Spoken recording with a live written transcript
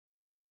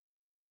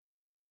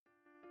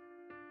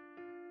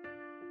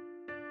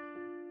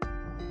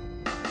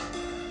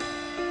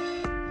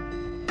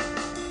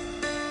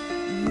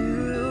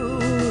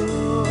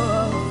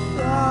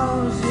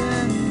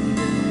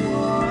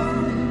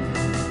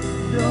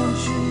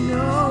Don't you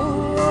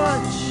know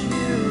what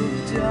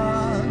you've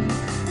done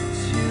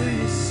to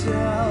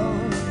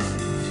yourself,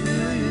 to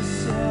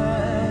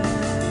yourself?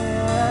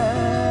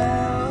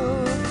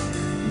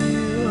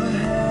 You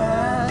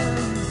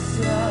had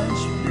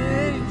such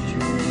big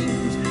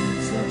dreams,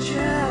 such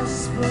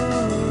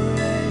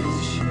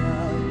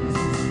aspirations.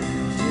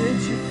 Did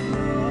you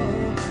throw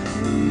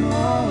them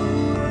all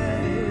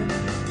away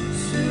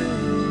to the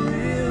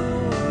real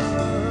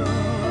world?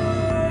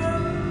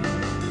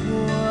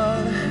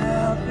 What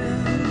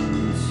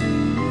happened to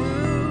you?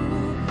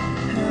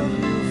 Have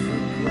you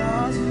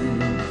forgotten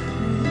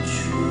the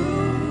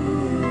truth?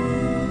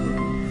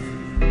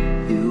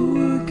 You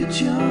work a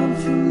job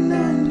from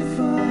 9 to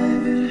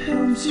 5. It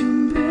helps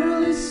you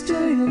barely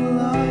stay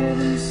alive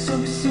and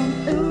sucks on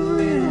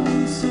every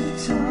ounce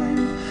of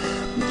time.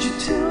 But you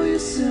tell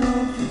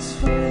yourself it's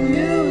fine.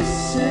 You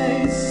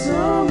say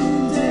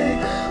someday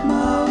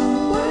my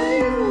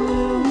way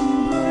will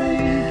break,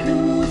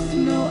 and with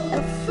no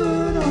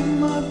effort on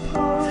my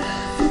part,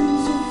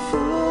 things will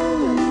fall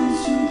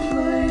into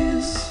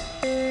place.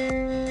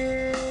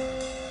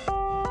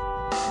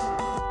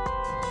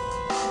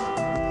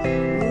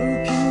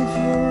 Working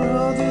for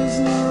others,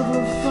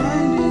 never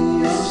finding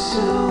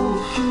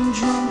yourself, and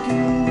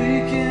drunken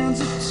weekends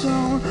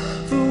atone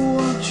for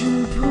what you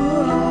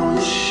put on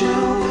the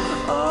shelf.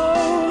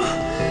 Oh,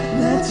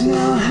 that's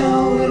not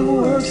how it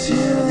works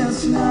here.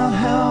 That's not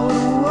how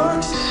it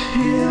works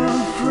here,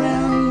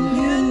 friend.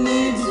 You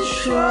need to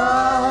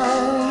try.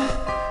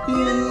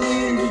 You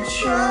need to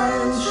try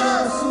and try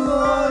some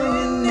more.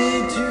 You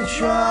need to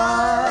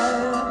try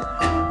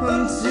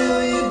until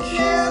you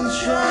can't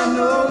try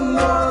no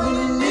more.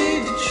 You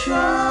need to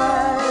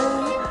try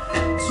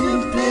to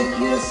pick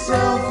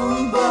yourself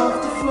up off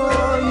the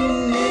floor. You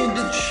need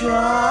to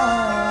try.